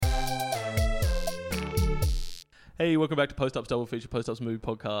Hey, welcome back to Post Ups Double Feature, Post Ups Movie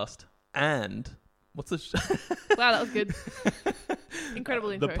Podcast. And what's this? Wow, that was good. Incredible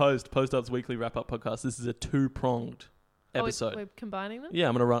intro. The Post Ups Weekly Wrap Up Podcast. This is a two-pronged episode. We're combining them? Yeah,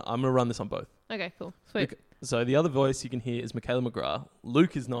 I'm gonna run this on both. Okay, cool. Sweet. So the other voice you can hear is Michaela McGrath.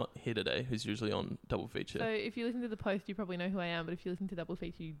 Luke is not here today, who's usually on Double Feature. So if you listen to the post, you probably know who I am, but if you listen to Double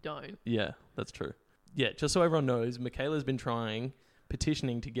Feature, you don't. Yeah, that's true. Yeah, just so everyone knows, Michaela's been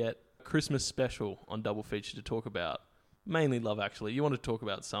petitioning to get a Christmas special on Double Feature to talk about mainly Love Actually. You want to talk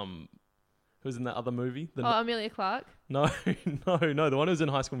about who's in that other movie? Amelia Clark? No, the one who's in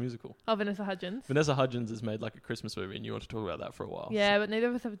High School Musical. Oh, Vanessa Hudgens. Vanessa Hudgens has made like a Christmas movie and you want to talk about that for a while. Yeah, but neither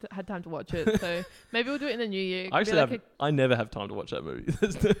of us have had time to watch it, so maybe we'll do it in the new year. I never have time to watch that movie.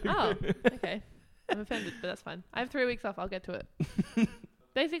 Oh, okay. I'm offended, but that's fine. I have 3 weeks off. I'll get to it.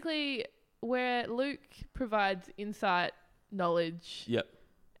 Basically, where Luke provides insight, knowledge,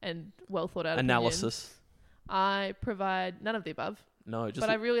 and well thought out analysis, opinions, I provide none of the above. No, just.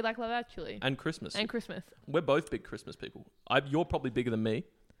 But I really like Love Actually. And Christmas. We're both big Christmas people. You're probably bigger than me.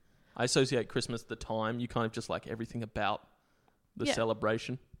 I associate Christmas the time. You kind of just like everything about the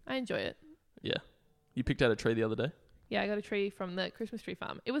celebration. I enjoy it. Yeah. You picked out a tree the other day? Yeah, I got a tree from the Christmas tree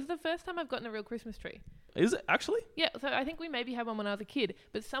farm. It was the first time I've gotten a real Christmas tree. Is it actually? Yeah, so I think we maybe had one when I was a kid,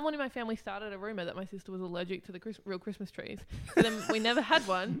 but someone in my family started a rumour that my sister was allergic to the real Christmas trees. So then we never had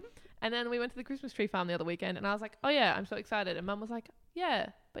one. And then we went to the Christmas tree farm the other weekend and I was like, oh yeah, I'm so excited. And Mum was like, yeah,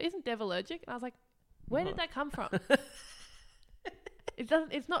 but isn't Dev allergic? And I was like, where did that come from?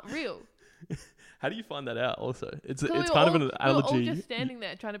 It's not real. How do you find that out also? It's kind of an allergy. We were all just standing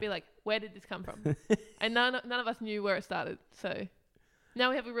there trying to be like, where did this come from? And none of us knew where it started. So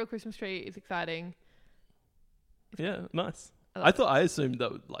now we have a real Christmas tree. It's exciting. Yeah, nice. I assumed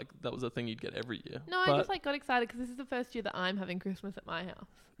that was a thing you'd get every year. No, I just got excited because this is the first year that I'm having Christmas at my house.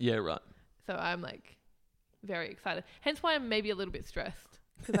 Yeah, right. So I'm very excited. Hence why I'm maybe a little bit stressed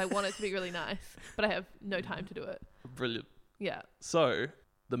because I want it to be really nice, but I have no time to do it. Brilliant. Yeah. So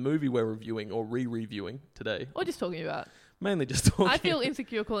the movie we're reviewing or re-reviewing today. Or just talking about. Mainly just talking. I feel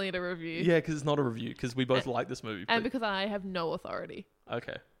insecure calling it a review. Yeah, because it's not a review because we both like this movie. And because I have no authority.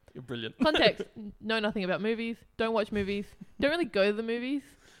 Okay. You're brilliant. Context. Know nothing about movies. Don't watch movies. Don't really go to the movies.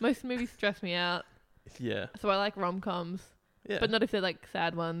 Most movies stress me out. Yeah. So I like rom-coms. Yeah. But not if they're like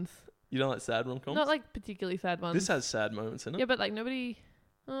sad ones. You don't like sad rom-coms? Not like particularly sad ones. This has sad moments in it. Yeah, but like nobody...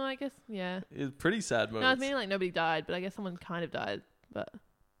 Oh, I guess, yeah. It's pretty sad moments. No, I was meaning like nobody died, but I guess someone kind of died. But...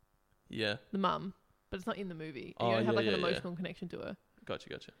 Yeah. The mum. But it's not in the movie. You don't have an emotional connection to her. Gotcha.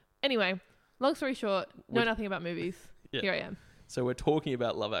 Anyway, long story short, know nothing about movies. Yeah. Here I am. So we're talking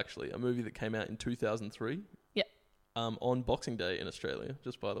about Love Actually, a movie that came out in 2003. Yeah. On Boxing Day in Australia,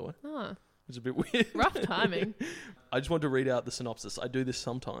 just by the way. Oh. Which is a bit weird. Rough timing. I just want to read out the synopsis. I do this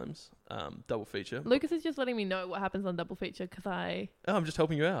sometimes, Double Feature. Lucas is just letting me know what happens on Double Feature because I'm just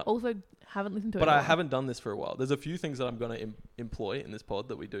helping you out. Also haven't listened to it. But I haven't done this for a while. There's a few things that I'm going to employ in this pod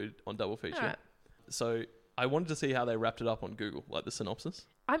that we do on Double Feature. Right. So I wanted to see how they wrapped it up on Google, like the synopsis.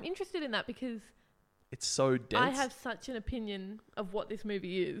 I'm interested in that because... It's so dense. I have such an opinion of what this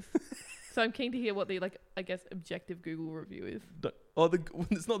movie is. So I'm keen to hear what the, objective Google review is.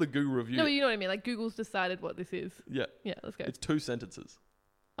 It's not the Google review. No, you know what I mean. Like, Google's decided what this is. Yeah. Yeah, let's go. It's 2 sentences.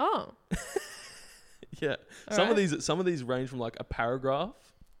 Oh. Yeah. Some of these range from, a paragraph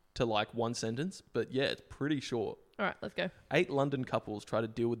to, 1 sentence. But, yeah, it's pretty short. All right, let's go. 8 London couples try to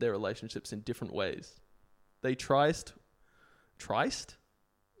deal with their relationships in different ways. They triced?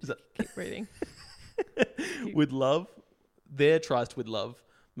 Is that... Keep reading. With love, their tryst with love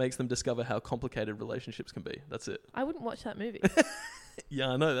makes them discover how complicated relationships can be. That's it. I wouldn't watch that movie. Yeah,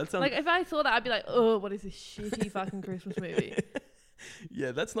 I know. That sounds... if I saw that, I'd be like, oh, what is this shitty fucking Christmas movie?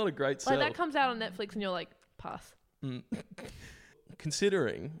 Yeah, that's not a great sell. That comes out on Netflix and you're like, pass.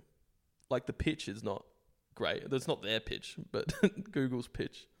 Considering, the pitch is not great. That's not their pitch, but Google's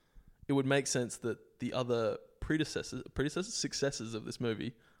pitch. It would make sense that the other successors of this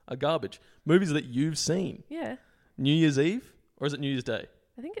movie are garbage. Movies that you've seen. Yeah. New Year's Eve? Or is it New Year's Day?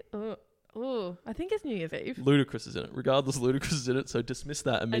 I think I think it's New Year's Eve. Ludacris is in it. Regardless, Ludacris is in it, so dismiss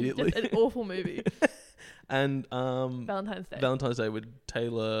that immediately. Just an awful movie. And Valentine's Day. Valentine's Day with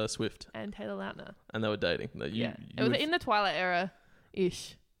Taylor Swift. And Taylor Lautner. And they were dating. It was in the Twilight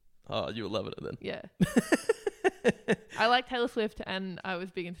era-ish. Oh, you were loving it then. Yeah. I like Taylor Swift and I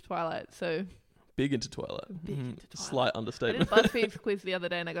was big into Twilight, so... Big into Twilight. Slight understatement. I did a BuzzFeed quiz the other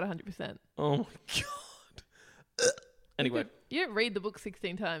day and I got 100%. Oh my God. Anyway. You don't read the book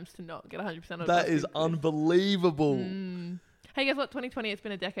 16 times to not get 100% on That is unbelievable. Hey, guess what? 2020, it's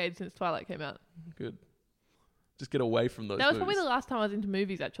been a decade since Twilight came out. Good. Just get away from those That was movies. probably the last time I was into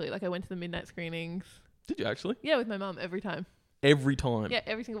movies, actually. I went to the midnight screenings. Did you actually? Yeah, with my mum every time. Every time. Yeah,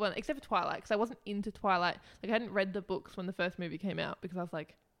 every single one, except for Twilight, because I wasn't into Twilight. Like, I hadn't read the books when the first movie came out because I was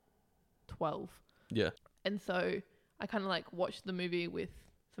like 12. Yeah. And so I kind of like watched the movie with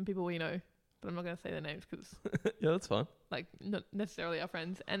some people we know, but I'm not going to say their names because Yeah, that's fine. like not necessarily our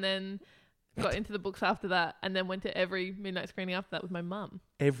friends. And then got into the books after that, and then went to every midnight screening after that with my mum.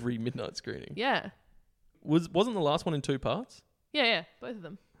 Every midnight screening. Yeah. Wasn't the last one in 2 parts? Yeah, both of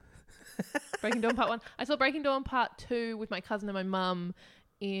them. Breaking Dawn Part 1. I saw Breaking Dawn Part 2 with my cousin and my mum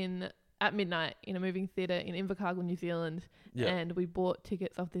at midnight in a moving theatre in Invercargill, New Zealand. Yeah. And we bought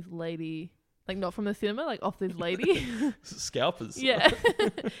tickets off this lady, like not from the cinema, like off this lady. Scalpers. Yeah.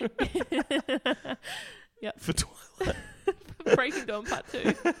 For Twilight. Breaking Dawn Part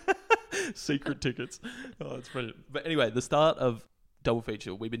 2. Secret tickets. Oh, it's brilliant. But anyway, the start of Double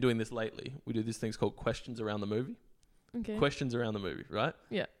Feature, we've been doing this lately. We do these things called questions around the movie. Okay. Questions around the movie, right?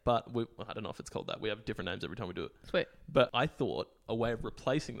 Yeah. But I don't know if it's called that. We have different names every time we do it. Sweet. But I thought a way of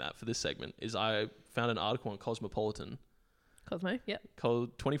replacing that for this segment is I found an article on Cosmopolitan Cosmo, yeah.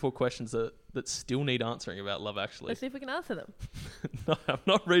 called 24 questions that still need answering about Love Actually. Let's see if we can answer them. No, I'm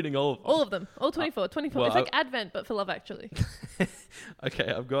not reading all of them. All of them. All 24. 24. well, It's like Advent, but for Love Actually.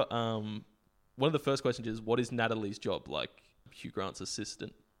 Okay, I've got one of the first questions is, what is Natalie's job? Like Hugh Grant's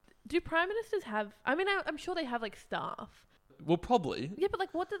assistant. Do prime ministers have... I mean, I'm sure they have like staff. Well, probably. Yeah, but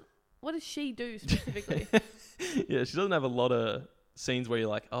like what does she do specifically? Yeah, she doesn't have a lot of scenes where you're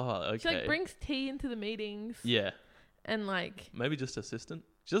like, oh, okay. She like brings tea into the meetings. Yeah. And like... Maybe just assistant.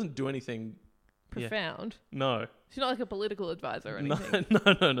 She doesn't do anything... profound. Yeah. No. She's not like a political advisor or anything.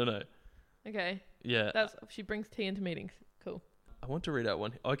 No. Okay. Yeah. She brings tea into meetings. Cool. I want to read out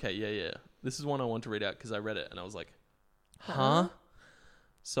one. Okay, yeah. This is one I want to read out because I read it and I was like, huh?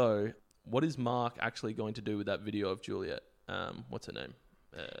 So, what is Mark actually going to do with that video of Juliet? What's her name?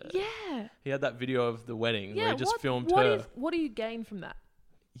 Yeah. He had that video of the wedding where he just filmed what her. What do you gain from that?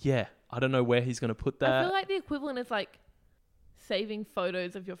 Yeah. I don't know where he's going to put that. I feel like the equivalent is like saving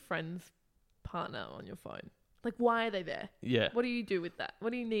photos of your friend's partner on your phone. Like, why are they there? Yeah. What do you do with that?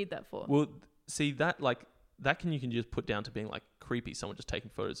 What do you need that for? Well, see, that you can just put down to being like creepy, someone just taking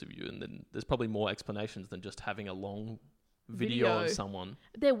photos of you, and then there's probably more explanations than just having a long video of someone.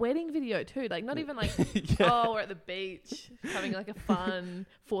 Their wedding video too, like not even like, Yeah. oh, we're at the beach having like a fun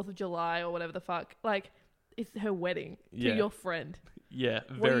 4th of July or whatever the fuck. Like, it's her wedding to your friend. Yeah,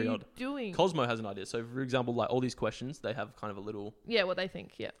 What very are you odd. doing? Cosmo has an idea. So, for example, like all these questions, they have kind of a little... Yeah, what they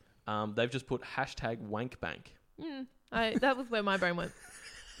think, yeah. They've just put #wankbank. That was where my brain went.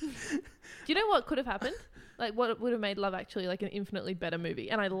 Do you know what could have happened? Like, what would have made Love Actually like an infinitely better movie?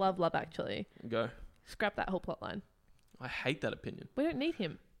 And I love Love Actually. Go. Scrap that whole plot line. I hate that opinion. We don't need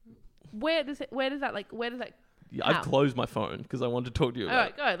him. Where does that Yeah, how? I've closed my phone because I wanted to talk to you All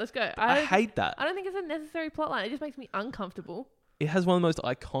about right, go. Let's go. I hate that. I don't think it's a necessary plot line. It just makes me uncomfortable. It has one of the most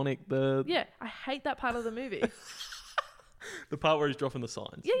iconic... Yeah, I hate that part of the movie. The part where he's dropping the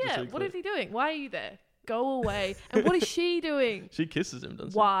signs. Yeah. What is he doing? Why are you there? Go away. And what is she doing? She kisses him,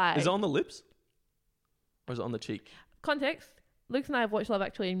 doesn't she? Why? Is it on the lips? Or is it on the cheek? Context. Luke and I have watched Love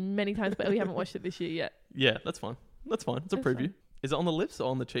Actually many times, but we haven't watched it this year yet. Yeah, that's fine. It's a That's preview. fine. Is it on the lips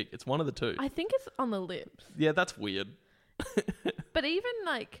or on the cheek? It's one of the two. I think it's on the lips. Yeah, that's weird. But even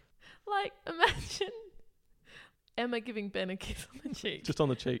like imagine Emma giving Ben a kiss on the cheek. Just on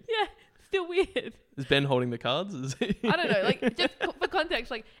the cheek. Yeah, still weird. Is Ben holding the cards? Is he? I don't know. Like, just for context,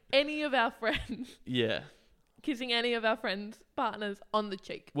 like any of our friends Yeah. kissing any of our friends' partners on the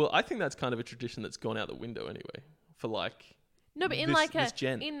cheek. Well, I think that's kind of a tradition that's gone out the window anyway. For like... No, but in this- like this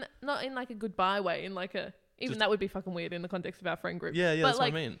gen. not in like a goodbye way, in like a even Just- that would be fucking weird in the context of our friend group. Yeah, but that's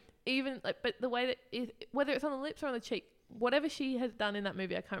like, what I mean. Even like, but the way that whether it's on the lips or on the cheek, whatever she has done in that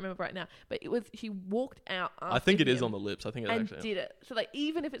movie, I can't remember right now. But it was she walked out. After I think it is him on the lips. I think it and actually... did it. So like,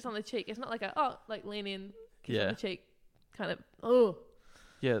 even if it's on the cheek, it's not like like lean in, kiss Yeah. on the cheek, kind of. Oh,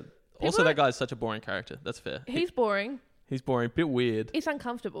 Yeah. Also, that guy's such a boring character. That's fair. he's boring. He's boring. Bit weird. It's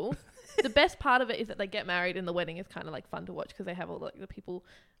uncomfortable. The best part of it is that they get married and the wedding is kind of like fun to watch because they have all like the people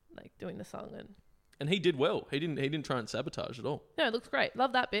like doing the song And he did well. He didn't try and sabotage at all. no, it looks great.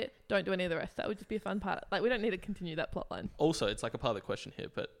 Love that bit. Don't do any of the rest. That would just be a fun part. Like, we don't need to continue that plot line. Also, it's like a part of the question here,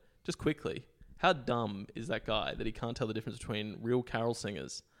 but just quickly, how dumb is that guy that he can't tell the difference between real carol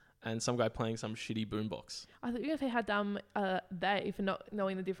singers and some guy playing some shitty boombox? I thought you were going to say how dumb they for not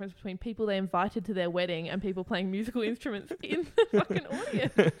knowing the difference between people they invited to their wedding and people playing musical instruments in the fucking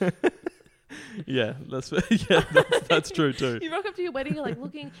audience. Yeah, that's true too. You rock up to your wedding, you're like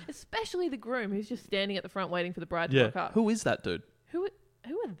looking, especially the groom who's just standing at the front waiting for the bride to Yeah. rock up. Who is that dude? Who are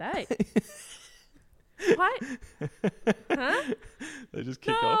they? What? Huh? They just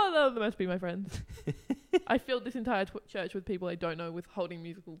kick No, off. they must be my friends. I filled this entire church with people I don't know with holding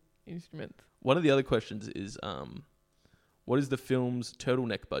musical instruments. One of the other questions is, what is the film's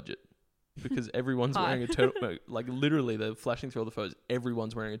turtleneck budget? Because everyone's wearing a turtleneck. Like, literally, they're flashing through all the photos.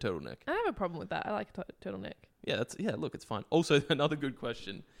 Everyone's wearing a turtleneck. I don't have a problem with that. I like a turtleneck. Yeah, look, it's fine. Also, another good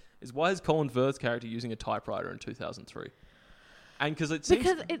question is, why is Colin Firth's character using a typewriter in 2003? And because it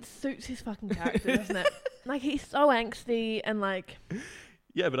suits his fucking character, doesn't it? Like, he's so angsty and like...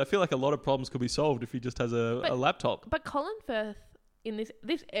 Yeah, but I feel like a lot of problems could be solved if he just has a laptop. But Colin Firth, in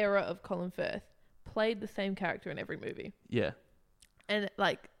this era of Colin Firth, played the same character in every movie. Yeah. And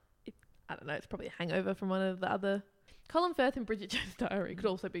like, I don't know, it's probably a hangover from one of the other... Colin Firth in Bridget Jones' Diary could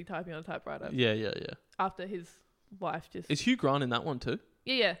also be typing on a typewriter. Yeah. After his wife just... Is Hugh Grant in that one too?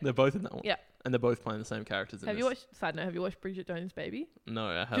 Yeah. They're both in that one? Yeah. And they're both playing the same characters in this. Have you watched Bridget Jones' Baby? No,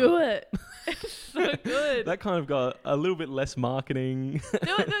 I haven't. Do it. It's so good. That kind of got a little bit less marketing. Do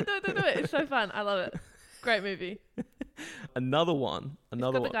it. It's so fun. I love it. Great movie. Another one. It's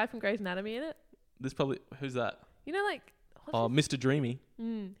got the guy from Grey's Anatomy in it. Who's that? You know, like... Mr. Dreamy.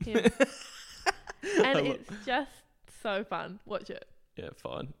 Him. And it's just so fun. Watch it. Yeah,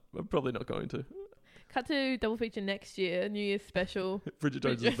 fine. I'm probably not going to. Cut to double feature next year, New Year's special. Bridget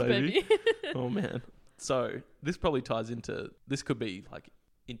Jones' Baby. Oh, man. So, this probably ties into... This could be, like,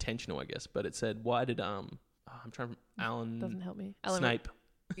 intentional, I guess. But it said, why did... I'm trying to... Alan... Doesn't help me. Snape.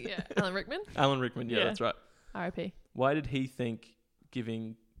 Alan Rickman? Alan Rickman, yeah, that's right. R.I.P. Why did he think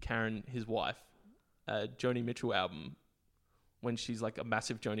giving Karen, his wife, a Joni Mitchell album when she's like a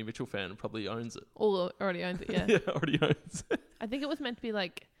massive Joni Mitchell fan and probably owns it? Already owns it, yeah. Yeah, already owns it. I think it was meant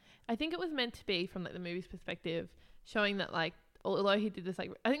to be from like the movie's perspective, showing that like, although he did this,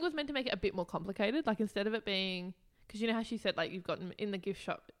 like, I think it was meant to make it a bit more complicated. Like, instead of it being, because you know how she said, like, you've gotten in the gift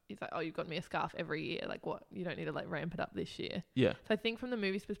shop, it's like, oh, you've got me a scarf every year. Like, what? You don't need to like ramp it up this year. Yeah. So I think from the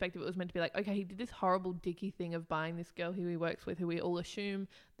movie's perspective, it was meant to be like, okay, he did this horrible dicky thing of buying this girl who he works with, who we all assume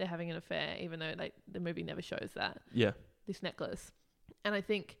they're having an affair, even though like the movie never shows that. Yeah. This necklace. And I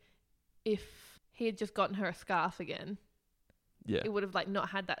think if he had just gotten her a scarf again, it would have like not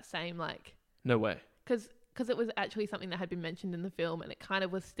had that same like... No way. Because it was actually something that had been mentioned in the film, and it kind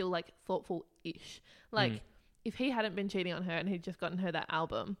of was still like thoughtful-ish. Like, if he hadn't been cheating on her and he'd just gotten her that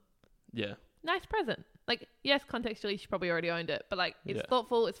album, nice present. Like, yes, contextually she probably already owned it, but like, it's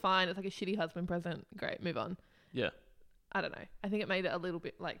thoughtful, it's fine, it's like a shitty husband present, great, move on. Yeah. I don't know. I think it made it a little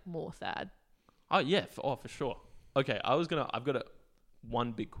bit like more sad. Oh yeah, for sure. Okay, I've got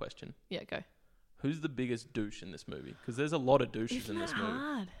one big question. Yeah, go. Who's the biggest douche in this movie? Because there's a lot of douches in this movie.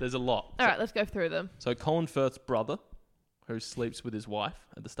 Hard? There's a lot. All right, let's go through them. So Colin Firth's brother, who sleeps with his wife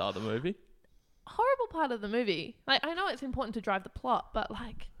at the start of the movie. Horrible part of the movie. Like, I know it's important to drive the plot, but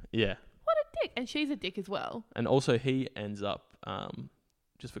like... Yeah. What a dick. And she's a dick as well. And also he ends up,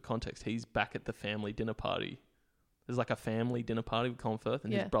 just for context, he's back at the family dinner party. There's like a family dinner party with Colin Firth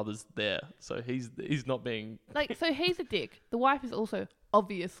and his brother's there. So he's not being... Like, so he's a dick. The wife is also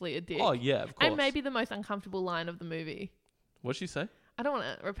obviously a dick. Oh, yeah, of course. And maybe the most uncomfortable line of the movie. What'd she say? I don't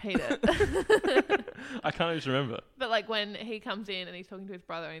want to repeat it. I can't even remember. But like when he comes in and he's talking to his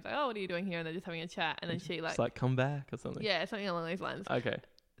brother and he's like, oh, what are you doing here? And they're just having a chat. And then she like... It's like, come back or something. Yeah, something along those lines. Okay.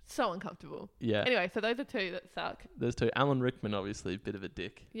 So uncomfortable. Yeah. Anyway, so those are two that suck. There's two. Alan Rickman, obviously, a bit of a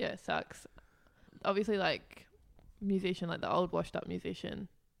dick. Yeah, sucks. Obviously, like... musician, like the old washed up musician.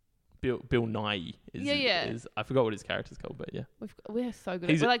 Bill Nye is I forgot what his character's called, but yeah. We're so good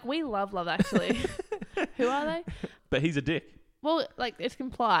at we love actually. Who are they? But he's a dick. Well, like it's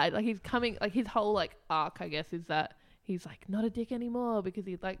implied, like he's coming, like his whole like arc, I guess, is that he's like not a dick anymore because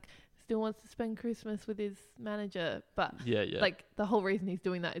he like still wants to spend Christmas with his manager. But like the whole reason he's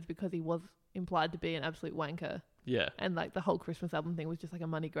doing that is because he was implied to be an absolute wanker. Yeah. And like the whole Christmas album thing was just like a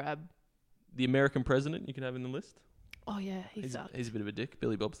money grab. The American president you can have in the list. Oh yeah, he's a bit of a dick.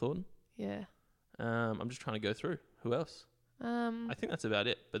 Billy Bob Thornton. Yeah. I'm just trying to go through. Who else? I think that's about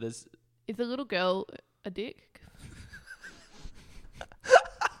it. But is the little girl a dick?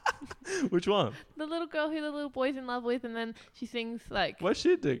 Which one? The little girl who the little boy's in love with, and then she sings like... Why's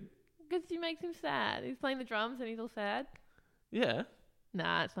she a dick? Because she makes him sad. He's playing the drums and he's all sad. Yeah.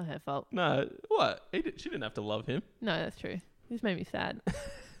 Nah, it's not her fault. No, what? She didn't have to love him. No, that's true. He just made me sad.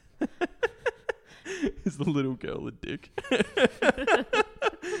 Is the little girl a dick?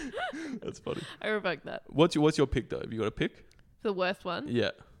 That's funny. I revoke that. What's your pick though? Have you got a pick? The worst one?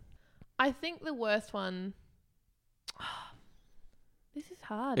 Yeah. I think the worst one... This is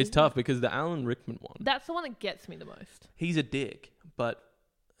hard. It's tough because the Alan Rickman one... That's the one that gets me the most. He's a dick, but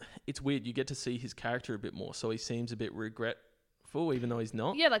it's weird. You get to see his character a bit more, so he seems a bit regretful even though he's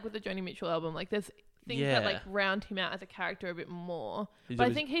not. Yeah, like with the Joni Mitchell album, like there's things that like round him out as a character a bit more. But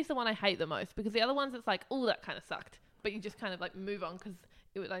I think he's the one I hate the most, because the other ones it's like, oh, that kind of sucked, but you just kind of like move on because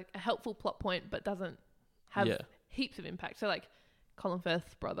it was like a helpful plot point but doesn't have heaps of impact. So like Colin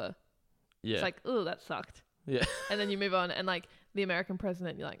Firth's brother, it's like, oh, that sucked, and then you move on. And like the American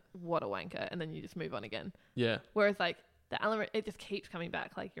president, you're like, what a wanker, and then you just move on again. Whereas like the Alan, it just keeps coming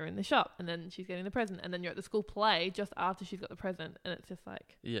back. Like you're in the shop and then she's getting the present, and then you're at the school play just after she's got the present, and it's just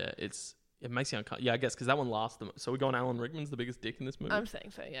like, it makes you uncomfortable. Yeah, I guess because that one lasts. So we're going Alan Rickman's the biggest dick in this movie. I'm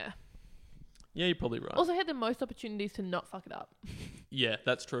saying so. Yeah, you're probably right. Also had the most opportunities to not fuck it up. Yeah,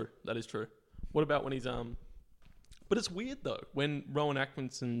 that's true. That is true. What about when he's But it's weird though when Rowan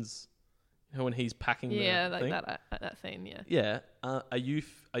Atkinson's, when he's packing the like thing. that scene. Are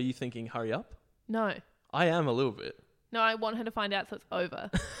you thinking hurry up? No, I am a little bit. No, I want her to find out so it's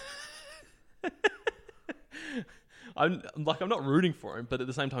over. I'm not rooting for him, but at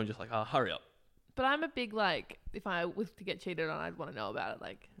the same time, I'm just like, hurry up. But I'm a big like, if I was to get cheated on, I'd want to know about it.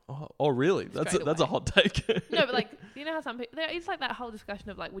 Like, oh really? That's a hot take. No, but like, you know how some people, it's like that whole discussion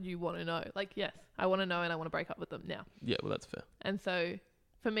of like, would you want to know? Like, yes, I want to know, and I want to break up with them now. Yeah, well, that's fair. And so,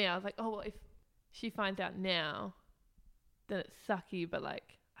 for me, I was like, oh well, if she finds out now, then it's sucky. But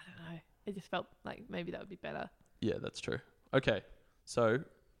like, I don't know. It just felt like maybe that would be better. Yeah, that's true. Okay, so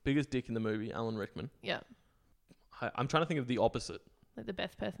biggest dick in the movie, Alan Rickman. Yeah. I'm trying to think of the opposite. Like the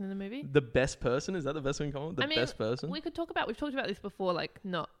best person in the movie? The best person? Is that the best we can call it? Best person? We've talked about this before, like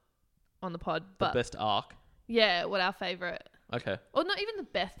not on the pod, but... The best arc? Yeah, what our favourite... Okay. Or not even the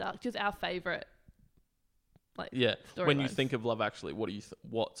best arc, just our favourite, like, story when lines. You think of Love Actually,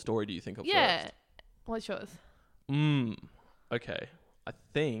 what story do you think of first? Yeah. What's yours? Okay. I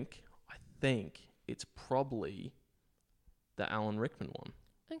think it's probably the Alan Rickman one.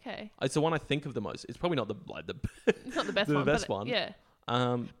 Okay. It's the one I think of the most. It's probably not it's not the best the one. best one. Yeah.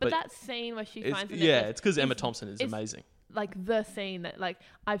 But that scene where she finds the necklace, yeah, it's because Emma Thompson is amazing. Like the scene that like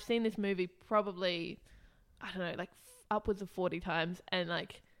I've seen this movie probably, I don't know, like upwards of 40 times, and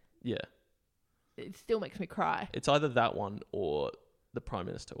like it still makes me cry. It's either that one or the Prime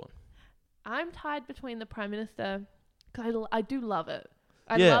Minister one. I'm tied between the Prime Minister, because I do love it.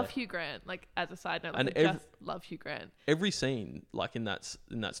 I love Hugh Grant, like, as a side note. Like, I just love Hugh Grant. Every scene, like, in that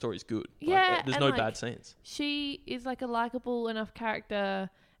story is good. Yeah. Like, there's no bad scenes. She is, like, a likeable enough character,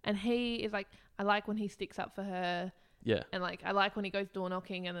 and he is, like, I like when he sticks up for her. Yeah. And, like, I like when he goes door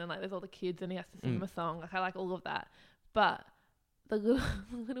knocking, and then, like, there's all the kids, and he has to sing them a song. Like, I like all of that. But the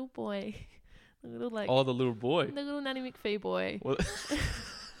little boy, the little, like... Oh, the little boy. The little Nanny McPhee boy. Well,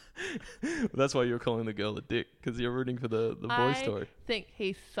 that's why you're calling the girl a dick, because you're rooting for the boy story. I think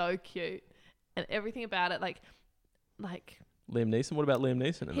he's so cute, and everything about it, like Liam Neeson. What about Liam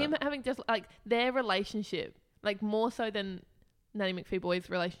Neeson? Him having just like their relationship, like more so than Nanny McPhee boy's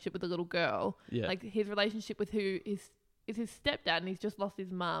relationship with the little girl. Yeah. Like his relationship with who is his stepdad, and he's just lost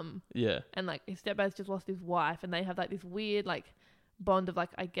his mum. Yeah. And like his stepdad's just lost his wife, and they have like this weird like bond of like,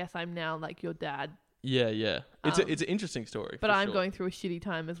 I guess I'm now like your dad. Yeah, yeah. It's an interesting story. But I'm going through a shitty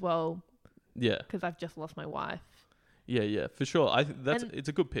time as well. Yeah. Because I've just lost my wife. Yeah, yeah, for sure. It's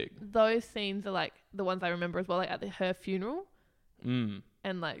a good pick. Those scenes are like the ones I remember as well, like at her funeral. And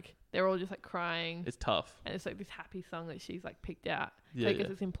like they're all just like crying. It's tough. And it's like this happy song that she's like picked out. Yeah, so I guess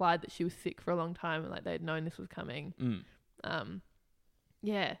it's implied that she was sick for a long time, and like they'd known this was coming.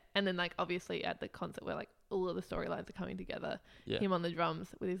 Yeah. And then like obviously at the concert where like all of the storylines are coming together. Yeah. Him on the drums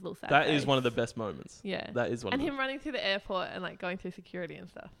with his little sad That face. is one of the best moments. Yeah. That is one and him running through the airport and like going through security and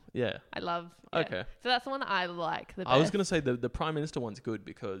stuff. Yeah. I love. Yeah. Okay. So that's the one that I like the best. I was going to say the Prime Minister one's good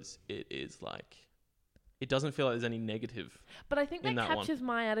because it is like, it doesn't feel like there's any negative. But I think that captures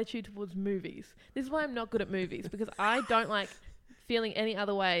my attitude towards movies. This is why I'm not good at movies, because I don't like feeling any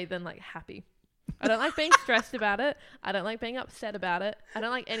other way than like happy. I don't like being stressed about it. I don't like being upset about it. I don't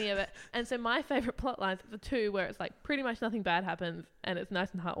like any of it. And so my favourite plot lines are the two where it's like pretty much nothing bad happens and it's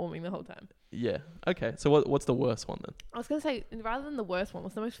nice and heartwarming the whole time. Yeah. Okay. So what's the worst one then? I was going to say, rather than the worst one,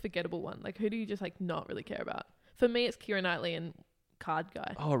 what's the most forgettable one? Like, who do you just like not really care about? For me, it's Keira Knightley and Card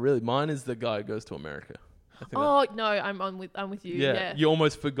Guy. Oh, really? Mine is the guy who goes to America. No, I'm with you. Yeah. You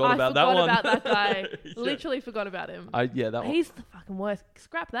almost forgot about that one. I forgot about that guy. Literally forgot about him. That one. He's the fucking worst.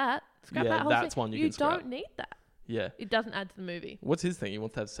 Scrap that. Scrap that whole that's thing. one you can scrap. You don't need that. Yeah. It doesn't add to the movie. What's his thing? He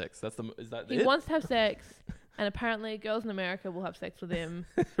wants to have sex. He wants to have sex, and apparently girls in America will have sex with him.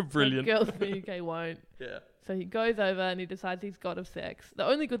 Brilliant. Girls in the UK won't. Yeah. So he goes over and he decides he's god of sex. The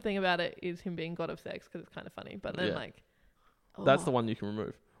only good thing about it is him being god of sex, because it's kind of funny. But then that's the one you can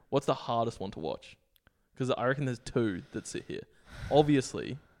remove. What's the hardest one to watch? Because I reckon there's two that sit here.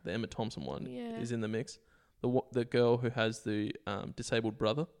 Obviously, the Emma Thompson one is in the mix. The girl who has the disabled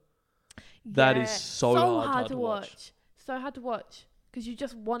brother. That Yeah. is so hard to watch. So hard to watch because you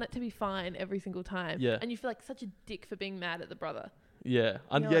just want it to be fine every single time. Yeah. And you feel like such a dick for being mad at the brother. Yeah.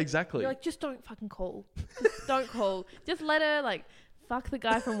 And You're yeah, like- exactly. You're like, just don't fucking call. Just don't call. Just let her like fuck the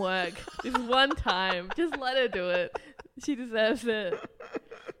guy from work this one time. Just let her do it. She deserves it.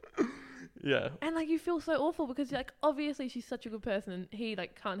 Yeah. And like you feel so awful because you're like, obviously she's such a good person and he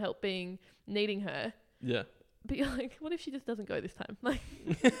like can't help needing her. Yeah. But you're like, what if she just doesn't go this time? Like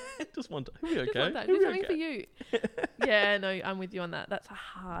Just one time. He'll be just okay. one time. He'll Do be something for okay. you. Yeah, no, I'm with you on that. That's a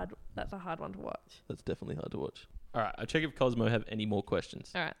hard one to watch. That's definitely hard to watch. All right. I'll check if Cosmo have any more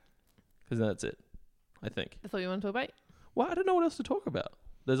questions. All right. Because that's it. I think. That's all you want to talk about? Well, I don't know what else to talk about.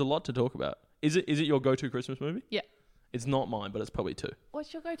 There's a lot to talk about. Is it your go-to Christmas movie? Yeah. It's not mine, but it's probably 2.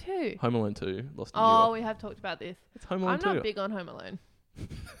 What's your go-to? Home Alone 2, Lost in New Oh, York. we have talked about this. It's Home Alone I'm 2. not big on Home Alone.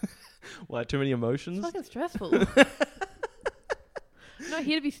 Why, too many It's emotions? fucking stressful. I'm not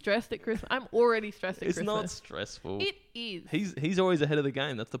here to be stressed at Christmas. I'm already stressed at It's Christmas. not stressful. It is. He's always ahead of the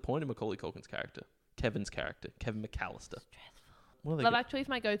game. That's the point of Macaulay Culkin's character. Kevin's character. Kevin McAllister. Stressful. What are they Love go- Actually is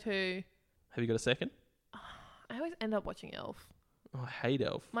my go-to. Have you got a second? I always end up watching Elf. Oh, I hate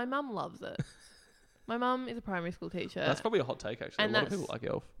Elf. My mum loves it. My mum is a primary school teacher. That's probably a hot take, actually. and A lot of that's- people like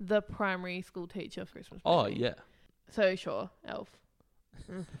Elf. the primary school teacher of Christmas. Oh, movie. yeah. So sure, Elf.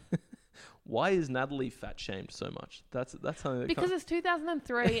 Why is Natalie fat shamed so much? That's something that Because it's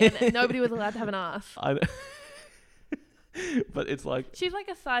 2003 and nobody was allowed to have an ass. I but it's like, She's like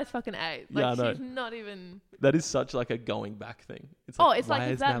a size fucking 8. Yeah, Like I know. she's not even. that is such like a going back thing. It's Oh, like, it's why like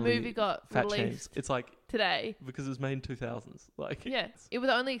if is that Natalie movie got fat shamed? released It's like, today. because it was made in 2000s. Like, Yeah, it was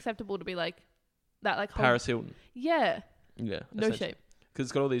only acceptable to be like that. Like whole, Paris Hilton. Yeah, Yeah. no shame. Because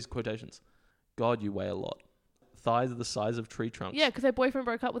it's got all these quotations. God, you weigh a lot. Thighs are the size of tree trunks. Yeah, because her boyfriend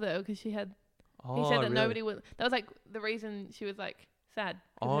broke up with her because she had. Oh, He said that really? nobody would. That was like the reason she was like sad.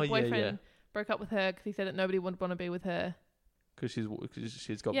 'Cause Oh, her yeah, boyfriend yeah. broke up with her because he said that nobody would want to be with her. Because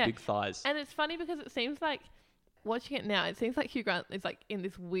she's got Yeah. big thighs. And it's funny because it seems like watching it now, it seems like Hugh Grant is like in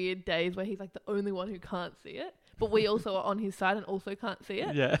this weird days where he's like the only one who can't see it, but we also are on his side and also can't see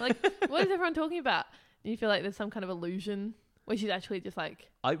it. Yeah. Like, what is everyone talking about? And you feel like there's some kind of illusion where she's actually just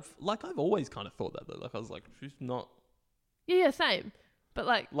like, I've always kind of thought that though. Like I was like, she's not yeah, same. But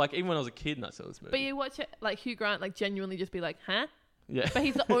like, even when I was a kid and I saw this movie. but you watch it like Hugh Grant like genuinely just be like, huh? Yeah. But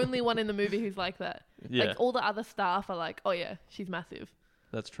he's the only one in the movie who's like that. Yeah. Like all the other staff are like, oh yeah, she's massive.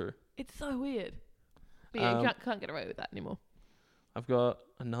 That's true. It's so weird. But yeah, Um, you can't get away with that anymore. I've got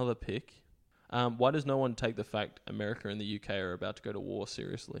another pick. Why does no one take the fact America and the UK are about to go to war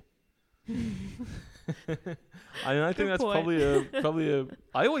seriously? I think Good that's point. probably a.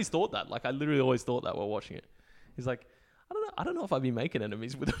 I always thought that. Like I literally always thought that while watching it. He's like, I don't know if I'd be making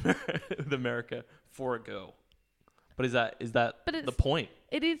enemies with America for a girl. But is that But it's- the point?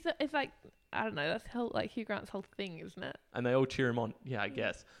 It is. It's like I don't know. That's like Hugh Grant's whole thing, isn't it? And they all cheer him on. Yeah, I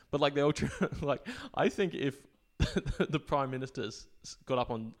guess. But like they all cheer. Like I think if the prime ministers got up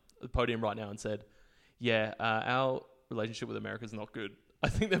on the podium right now and said, "Yeah, our relationship with America is not good," I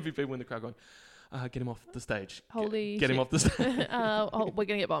think there'd be people in the crowd going, "Get him off the stage. Holy get him shit. off the stage." We're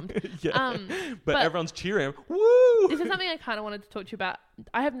gonna get bombed. Yeah. But but- everyone's cheering. Woo! This is something I kind of wanted to talk to you about.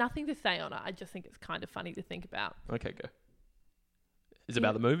 I have nothing to say on it. I just think it's kind of funny to think about. Okay, go. Is it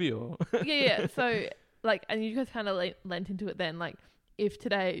about the movie or? Yeah. So like, and you guys kind of lent into it then. Like, if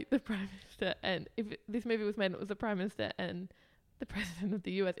today the prime minister and if this movie was made, and it was the prime minister and the president of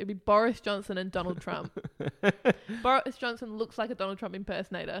the US, it'd be Boris Johnson and Donald Trump. Boris Johnson looks like a Donald Trump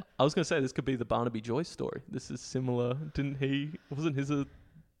impersonator. I was going to say this could be the Barnaby Joyce story. This is similar. Wasn't his a...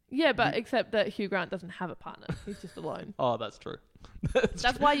 Yeah, but except that Hugh Grant doesn't have a partner. He's just alone. Oh, that's true.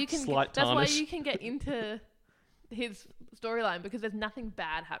 That's why you can. Slight That's why tarnish. you can get into his storyline because there's nothing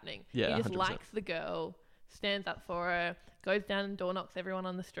bad happening. Yeah, he just 100%. likes the girl, stands up for her, goes down and door knocks everyone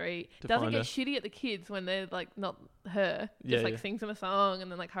on the street. To Doesn't find get her. shitty at the kids when they're like not her. Yeah, Just like yeah. sings them a song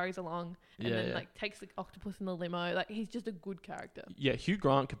and then like hurries along and Yeah, then yeah. like takes the octopus in the limo. Like he's just a good character. Yeah, Hugh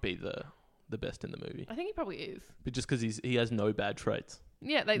Grant could be the best in the movie. I think he probably is. But just because he has no bad traits.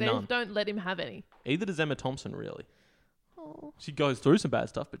 Yeah, like they None. just don't let him have any. Either does Emma Thompson, really. Oh, She goes through some bad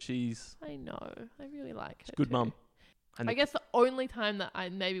stuff, but she's I know. I really like her. a good too. mum. And I guess the only time that I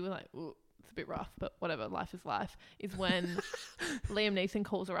maybe was like, ooh, it's a bit rough, but whatever, life is life, is when Liam Neeson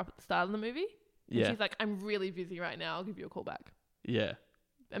calls her up at the start of the movie. And Yeah. she's like, I'm really busy right now. I'll give you a call back. Yeah,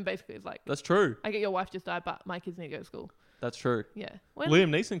 And basically it's like, that's true. I get your wife just died, but my kids need to go to school. That's true. Yeah. When Liam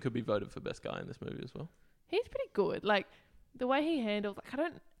Neeson could be voted for best guy in this movie as well. he's pretty good. Like, the way he handles, like, I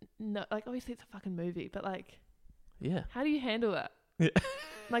don't know, like, obviously it's a fucking movie, but like, Yeah. how do you handle that? Yeah.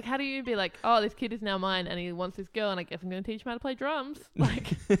 Like, how do you be like, oh, this kid is now mine and he wants this girl and I guess I'm going to teach him how to play drums?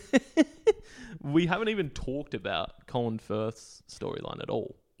 Like, We haven't even talked about Colin Firth's storyline at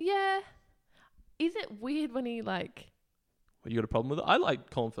all. yeah. Is it weird when he like... You got a problem with it? I like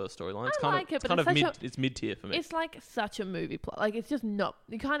Colin Firth's storyline. It's kind like of, it, but kind it's of such it's mid-tier for me. It's like such a movie plot. Like, it's just not...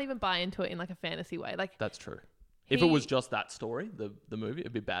 You can't even buy into it in like a fantasy way. Like, That's true. If it was just that story, the movie,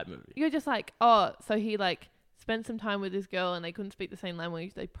 it'd be a bad movie. you're just like, oh, so he like spent some time with this girl and they couldn't speak the same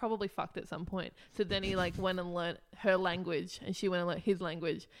language. They probably fucked at some point. So then he like went and learnt her language and she went and learnt his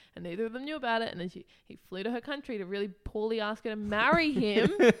language and neither of them knew about it. And then he flew to her country to really poorly ask her to marry him.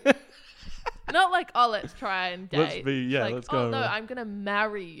 Not like, oh, let's try and date. Let's go. Oh, no, I'm going to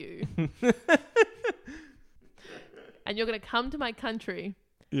marry you. And you're going to come to my country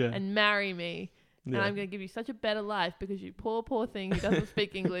and marry me. And I'm going to give you such a better life because you poor, poor thing who doesn't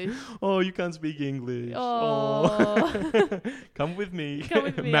speak English. Oh, you can't speak English. Oh. Come with me. Come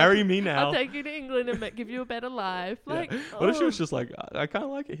with me. Marry me now. I'll take you to England and give you a better life. Like, What if she was just like, I kind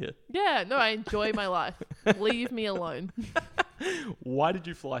of like it here? Yeah, no, I enjoy my life. Leave me alone. Why did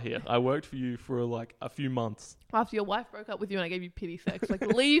you fly here? I worked for you for like a few months. After your wife broke up with you and I gave you pity sex. Like,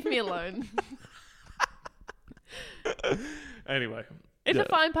 leave me alone. Anyway. It's a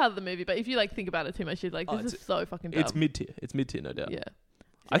fine part of the movie, but if you like think about it too much, you're like, this is so fucking dumb. It's mid-tier. It's mid-tier, no doubt. Yeah.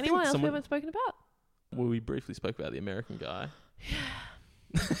 I Anyone think else we haven't spoken about? Well, we briefly spoke about the American guy.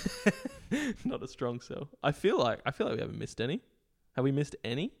 Not a strong sell. I feel like we haven't missed any. Have we missed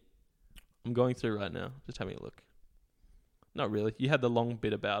any? I'm going through right now, just having a look. Not really. You had the long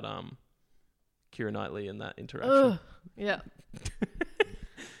bit about Keira Knightley and that interaction. Ugh. Yeah.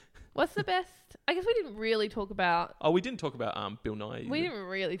 What's the best? I guess we didn't really talk about... Oh, we didn't talk about Bill Nye. We didn't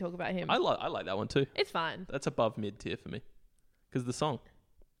really talk about him. I like that one too. It's fine. That's above mid-tier for me. Because the song.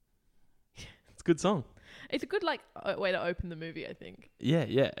 It's a good song. It's a good like way to open the movie, I think.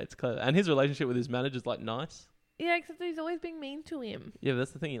 Yeah, it's clever. And his relationship with his manager's like nice. Yeah, except he's always being mean to him. Yeah, but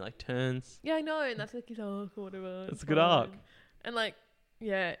that's the thing. He like turns. Yeah, I know. And that's like his arc or whatever. It's a good arc. And like,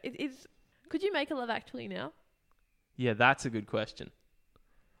 yeah, it's... Could you make a Love Actually now? Yeah, that's a good question.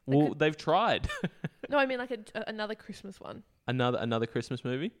 Well, they've tried. No, I mean like another Christmas one. Another Christmas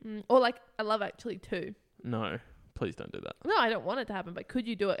movie? Or like a Love Actually 2. No, please don't do that. No, I don't want it to happen, but could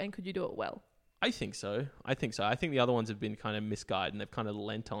you do it and could you do it well? I think so. I think the other ones have been kind of misguided and they've kind of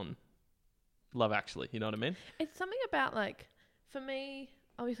lent on Love Actually. You know what I mean? It's something about like, for me,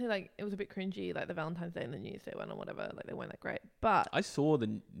 obviously like it was a bit cringy, like the Valentine's Day and the New Year's Day one or whatever. Like they weren't that great. But I saw the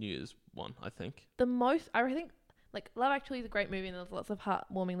New Year's one, I think. I think like Love Actually is a great movie and there's lots of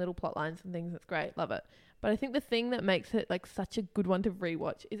heartwarming little plot lines and things. It's great. Love it. But I think the thing that makes it like such a good one to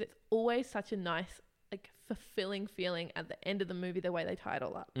rewatch is it's always such a nice, like fulfilling feeling at the end of the movie, the way they tie it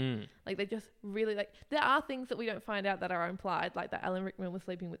all up. Like they just really like, there are things that we don't find out that are implied, like that Alan Rickman was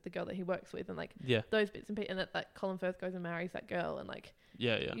sleeping with the girl that he works with and like those bits and pieces, and that Colin Firth goes and marries that girl and like,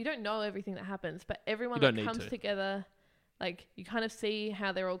 you don't know everything that happens, but everyone that comes together, like you kind of see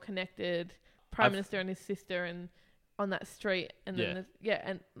how they're all connected, Prime Minister and his sister and on that street and then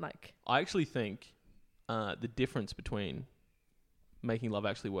and like I actually think the difference between making Love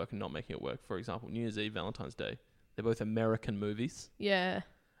Actually work and not making it work, for example, New Year's Eve, Valentine's Day, they're both American movies. Yeah.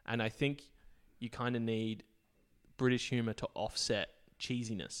 And I think you kind of need British humour to offset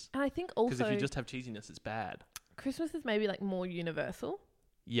cheesiness. And I think also... Because if you just have cheesiness, it's bad. Christmas is maybe like more universal.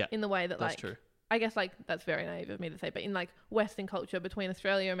 Yeah. In the way that that's true. I guess like that's very naive of me to say, but in like Western culture between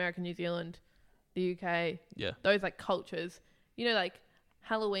Australia, America, New Zealand, the UK, those like cultures, you know, like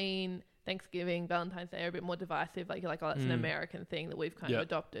Halloween, Thanksgiving, Valentine's Day are a bit more divisive. Like you're like, oh, that's an American thing that we've kind of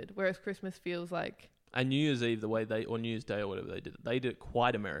adopted. Whereas Christmas feels like... And New Year's Eve, or New Year's Day or whatever they did it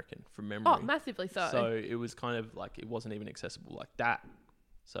quite American from memory. Oh, massively so. So it was kind of like, it wasn't even accessible like that.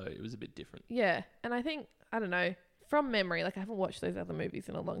 So it was a bit different. Yeah. And I think, I don't know, from memory, like I haven't watched those other movies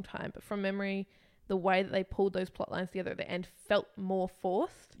in a long time, but from memory, the way that they pulled those plot lines together at the end felt more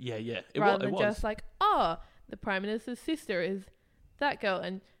forced. Yeah. Rather than just like, oh, the Prime Minister's sister is that girl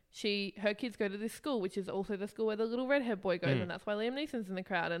and her kids go to this school, which is also the school where the little redhead boy goes, and that's why Liam Neeson's in the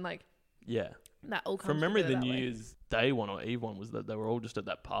crowd, and like, that all comes from memory. The that New way. Year's Day one or Eve one was that they were all just at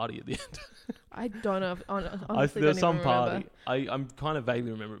that party at the end. I don't know. Honestly, there's don't some even party. remember. I'm kind of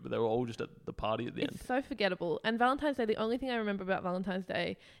vaguely remember it, but they were all just at the party at the end. It's so forgettable. And Valentine's Day, the only thing I remember about Valentine's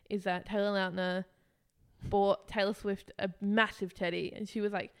Day is that Taylor Lautner bought Taylor Swift a massive teddy, and she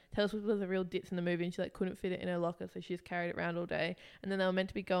was like, Taylor Swift was a real ditz in the movie and she like couldn't fit it in her locker, so she just carried it around all day. And then they were meant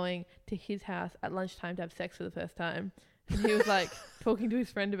to be going to his house at lunchtime to have sex for the first time, and he was like talking to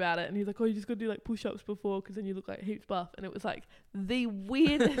his friend about it, and he's like, oh, you just got to do like push-ups before because then you look like heaps buff. And it was like the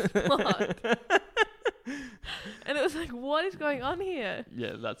weirdest plot. And it was like, what is going on here?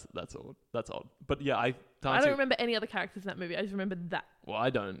 Yeah, that's odd. That's odd. But yeah, I don't remember any other characters in that movie. I just remember that. Well, I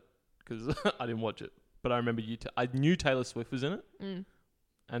don't, because I didn't watch it. But I remember I knew Taylor Swift was in it. Mm.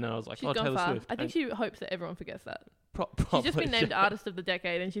 And then I was like, She's oh, gone Taylor far. Swift. I think she hopes that everyone forgets that. Probably, she's just been named Artist of the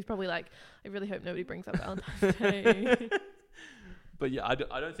Decade, and she's probably like, I really hope nobody brings up Valentine's Day. But yeah,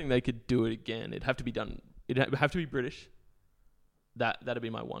 I don't think they could do it again. It'd have to be done. It'd have to be British. That'd be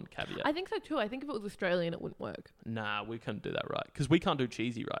my one caveat. I think so too. I think if it was Australian, it wouldn't work. Nah, we couldn't do that right. Because we can't do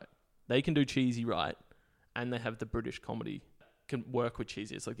cheesy right. They can do cheesy right, and they have the British comedy can work with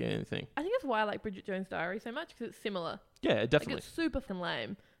cheesy. It's like anything. I think that's why I like Bridget Jones' Diary so much, because it's similar. Yeah, definitely. Like, it's super fucking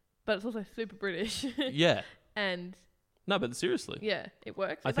lame, but it's also super British. Yeah. And no, but seriously. yeah, it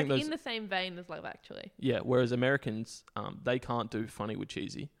works. I It's think like in the same vein as Love Actually. Yeah, whereas Americans, they can't do funny with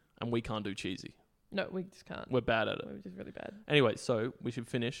cheesy, and we can't do cheesy. No, we just can't. We're bad at it. We're just really bad. Anyway, so we should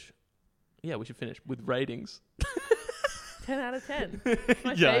finish. Yeah, we should finish with ratings. 10 out of 10. It's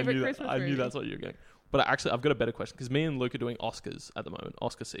my favorite Christmas movie. I knew that's what you were going. But actually, I've got a better question, because me and Luke are doing Oscars at the moment,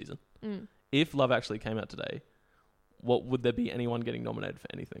 Oscar season. Mm. If Love Actually came out today, what would there be anyone getting nominated for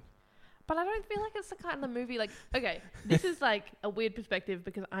anything? But I don't feel like it's the kind of movie, like, okay, this is like a weird perspective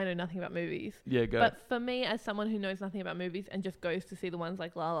because I know nothing about movies. Yeah, go. But for me, as someone who knows nothing about movies and just goes to see the ones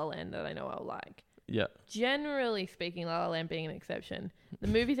like La La Land that I know I'll like, yeah. generally speaking, La La Land being an exception, the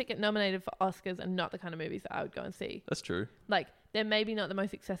movies that get nominated for Oscars are not the kind of movies that I would go and see. That's true. Like, they're maybe not the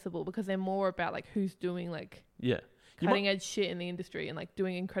most accessible because they're more about like who's doing like cutting edge shit in the industry and like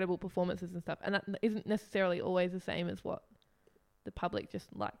doing incredible performances and stuff. And that isn't necessarily always the same as what the public just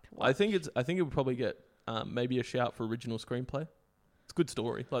liked. I think it would probably get maybe a shout for original screenplay. It's a good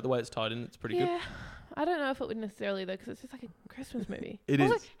story. Like the way it's tied in, it's pretty good. Yeah, I don't know if it would necessarily though, because it's just like a Christmas movie. It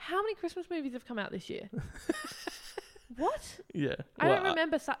also, is. How many Christmas movies have come out this year? What? Yeah. I don't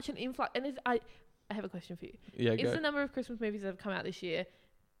remember such an influx. And I have a question for you. Yeah, Is the number of Christmas movies that have come out this year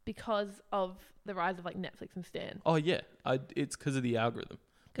because of the rise of like Netflix and Stan? Oh yeah, it's because of the algorithm.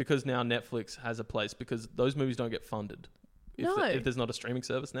 Because now Netflix has a place, because those movies don't get funded if there's not a streaming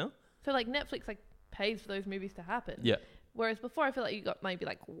service now. So like Netflix like pays for those movies to happen. Yeah. Whereas before, I feel like you got maybe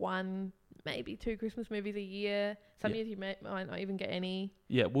like one, maybe two Christmas movies a year. Some years you might not even get any.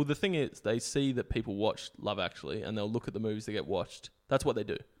 Yeah. Well, the thing is, they see that people watch Love Actually, and they'll look at the movies that get watched. That's what they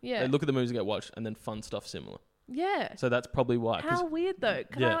do. Yeah. They look at the movies that get watched, and then fund stuff similar. Yeah. So that's probably why. How weird though,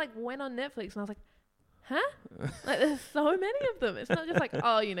 because I like went on Netflix and I was like, huh? Like there's so many of them. It's not just like,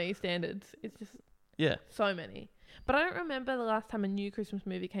 oh, you know, your standards. It's just so many. But I don't remember the last time a new Christmas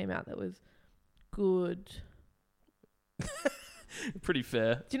movie came out that was good. Pretty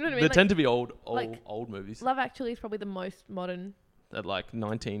fair. Do you know what I mean? They tend to be old movies. Love Actually is probably the most modern. That like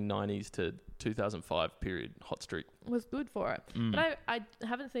 1990s to 2005 period, hot streak. Was good for it. Mm. But I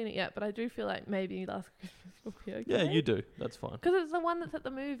haven't seen it yet, but I do feel like maybe Last Christmas will be okay. Yeah, you do. That's fine. Because it's the one that's at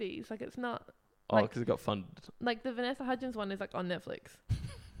the movies. Like it's not. Oh, because it got funded. Like the Vanessa Hudgens one is like on Netflix.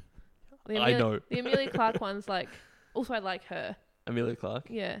 I know. The Emilia Clarke one's like. Also, I like her. Amelia Clarke?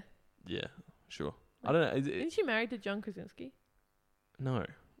 Yeah. Yeah, sure. I don't know. Isn't she married to John Krasinski? No.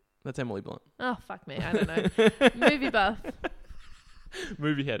 That's Emily Blunt. Oh, fuck me. I don't know. Movie buff.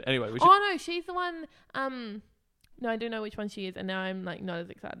 Movie head. Anyway, Oh, no. She's the one... No, I do know which one she is, and now I'm like not as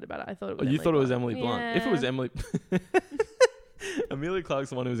excited about it. I thought it was you Emily thought Blunt. it was Emily Blunt. Yeah. If it was Emily... Amelia Clarke's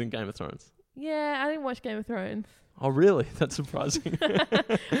the one who was in Game of Thrones. Yeah, I didn't watch Game of Thrones. Oh, really? That's surprising.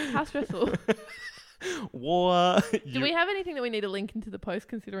 How stressful. What? Do we have anything that we need to link into the post,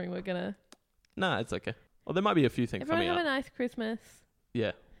 considering we're going to... Nah, it's okay. Well, there might be a few things Everyone coming have out. a nice Christmas.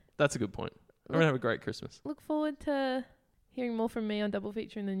 Yeah, that's a good point. Everyone have a great Christmas. Look forward to hearing more from me on Double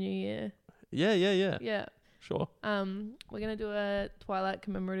Feature in the new year. Yeah. Yeah. Sure. We're gonna do a Twilight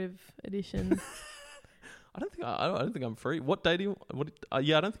commemorative edition. I don't think I'm free. What day do you? I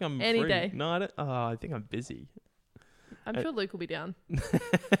don't think I'm free. Any day. No, I don't. I think I'm busy. I'm sure Luke will be down.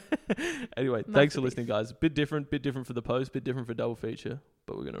 Anyway, thanks for listening, guys. Bit different for the post, bit different for Double Feature,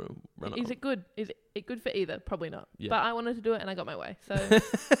 but we're gonna run it. Is it good? Is it good for either? Probably not. Yeah. But I wanted to do it and I got my way. So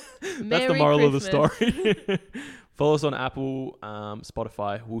that's the moral of the story. Follow us on Apple,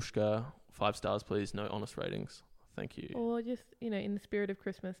 Spotify, Whooshka. 5 stars, please. No honest ratings. Thank you. Or just, in the spirit of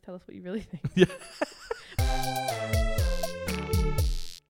Christmas, tell us what you really think. Yeah.